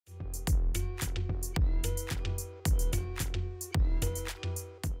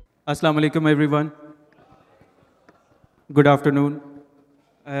Assalamu alaikum, everyone. Good afternoon.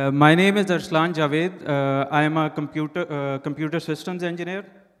 My name is Arslan Javed. I am a computer systems engineer.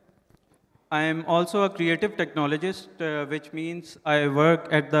 I am also a creative technologist, which means I work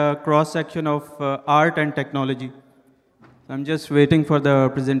at the cross-section of art and technology. I'm just waiting for the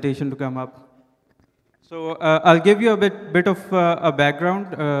presentation to come up. So I'll give you a bit of a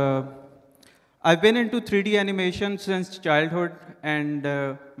background. I've been into 3D animation since childhood, and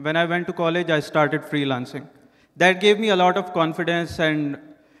when I went to college, I started freelancing. That gave me a lot of confidence, and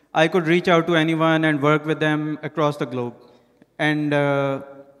I could reach out to anyone and work with them across the globe. And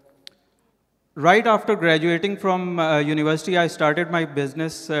right after graduating from university, I started my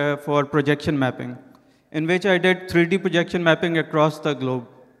business for projection mapping, in which I did 3D projection mapping across the globe.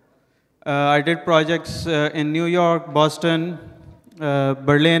 I did projects in New York, Boston,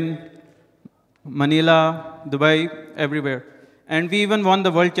 Berlin, Manila, Dubai, everywhere. And we even won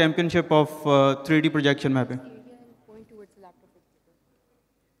the world championship of 3D projection mapping.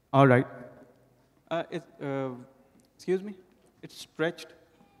 All right. Excuse me? It's stretched.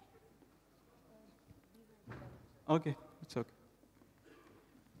 Okay, it's okay.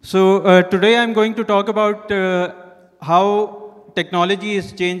 So today I'm going to talk about how technology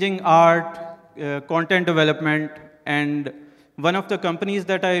is changing art, content development, and one of the companies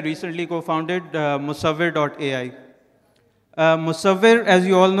that I recently co-founded, Musavir.AI. Musavir, as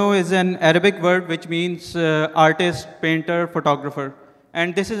you all know, is an Arabic word which means artist, painter, photographer.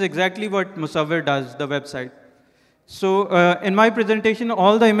 And this is exactly what Musavir does, the website. So in my presentation,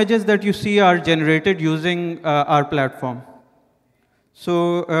 all the images that you see are generated using our platform.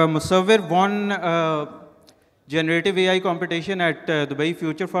 So Musavir won generative AI competition at Dubai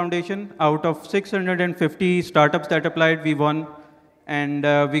Future Foundation. Out of 650 startups that applied, we won. And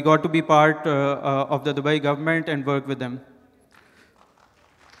we got to be part of the Dubai government and work with them.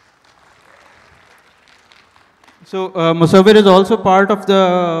 So Musavir is also part of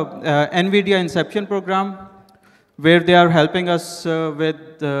the NVIDIA Inception program, where they are helping us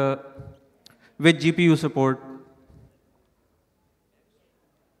with GPU support.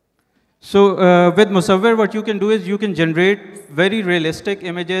 So with Musavir, what you can do is you can generate very realistic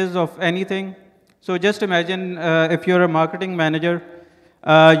images of anything. So just imagine if you're a marketing manager,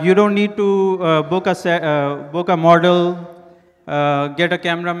 you don't need to book a model, get a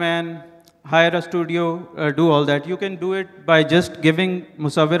cameraman, hire a studio, do all that. You can do it by just giving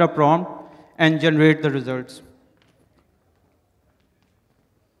Musavir a prompt and generate the results.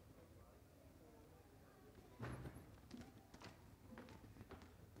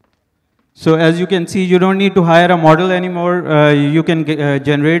 So as you can see, you don't need to hire a model anymore. You can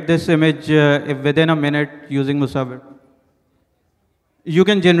generate this image within a minute using Musavir. You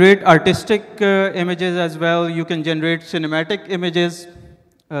can generate artistic images as well. You can generate cinematic images.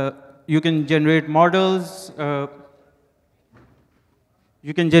 You can generate models.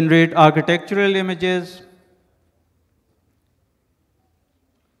 You can generate architectural images,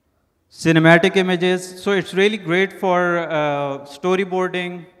 cinematic images. So it's really great for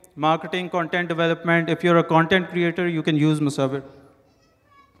storyboarding, marketing, content development. If you're a content creator, you can use Musavir.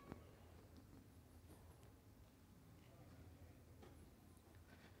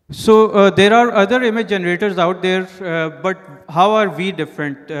 So there are other image generators out there, but how are we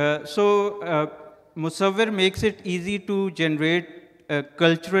different? Musavir makes it easy to generate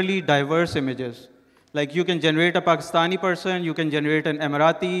culturally diverse images. Like you can generate a Pakistani person, you can generate an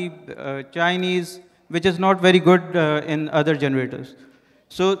Emirati, Chinese, which is not very good in other generators.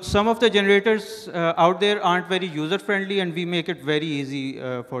 So some of the generators out there aren't very user-friendly, and we make it very easy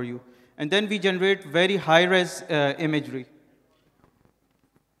for you. And then we generate very high-res imagery.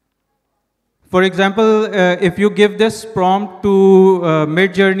 For example, if you give this prompt to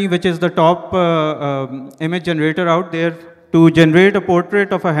Midjourney, which is the top image generator out there, to generate a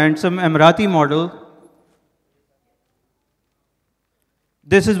portrait of a handsome Emirati model,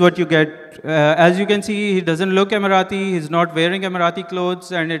 this is what you get. As you can see, he doesn't look Emirati, he's not wearing Emirati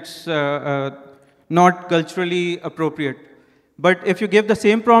clothes, and it's not culturally appropriate. But if you give the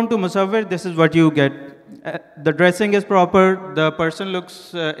same prompt to Musavir, this is what you get. The dressing is proper, the person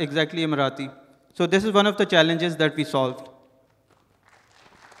looks exactly Emirati. So this is one of the challenges that we solved.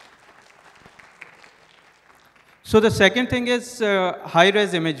 So the second thing is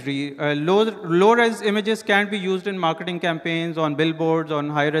high-res imagery. Low-res images can be used in marketing campaigns, on billboards, on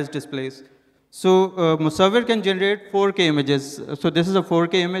high-res displays. So Musavir can generate 4K images. So this is a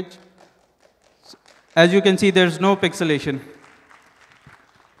 4K image. As you can see, there's no pixelation.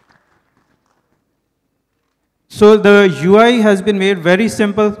 So the UI has been made very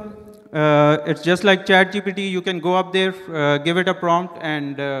simple. It's just like ChatGPT. You can go up there, give it a prompt,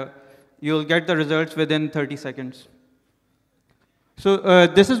 and you'll get the results within 30 seconds. So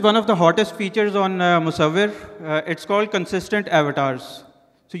this is one of the hottest features on Musavir. It's called consistent avatars.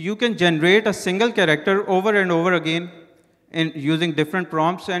 So you can generate a single character over and over again using different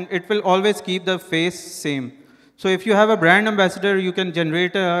prompts, and it will always keep the face same. So if you have a brand ambassador, you can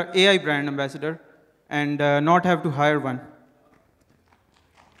generate an AI brand ambassador and not have to hire one.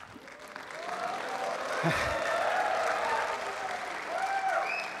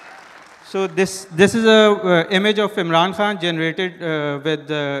 So this is a image of Imran Khan generated with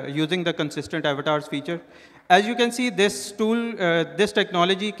using the consistent avatars feature. As you can see, this tool, this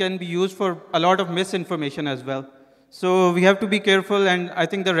technology can be used for a lot of misinformation as well. So we have to be careful, and I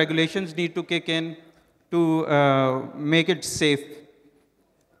think the regulations need to kick in to make it safe.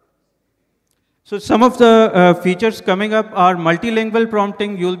 So some of the features coming up are multilingual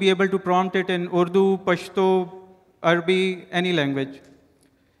prompting. You'll be able to prompt it in Urdu, Pashto, Arabic, any language.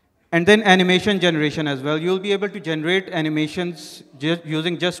 And then animation generation as well. You'll be able to generate animations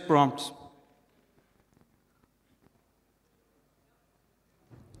using just prompts.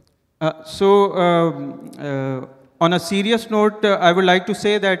 On a serious note, I would like to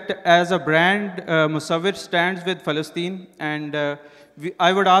say that as a brand, Musavir stands with Palestine, and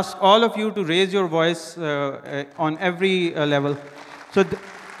I would ask all of you to raise your voice on every level. So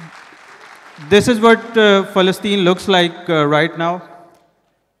this is what Palestine looks like right now.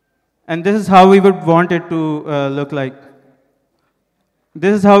 And this is how we would want it to look like.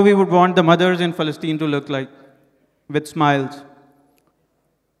 This is how we would want the mothers in Palestine to look like, with smiles.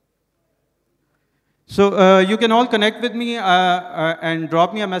 So you can all connect with me and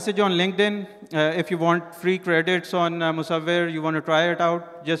drop me a message on LinkedIn. If you want free credits on Musavir, you want to try it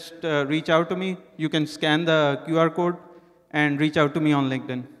out, just reach out to me. You can scan the QR code and reach out to me on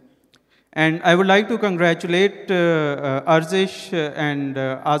LinkedIn. And I would like to congratulate Arzish and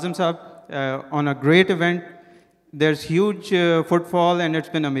Azam Saab on a great event. There's huge footfall, and it's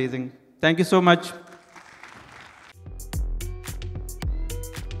been amazing. Thank you so much.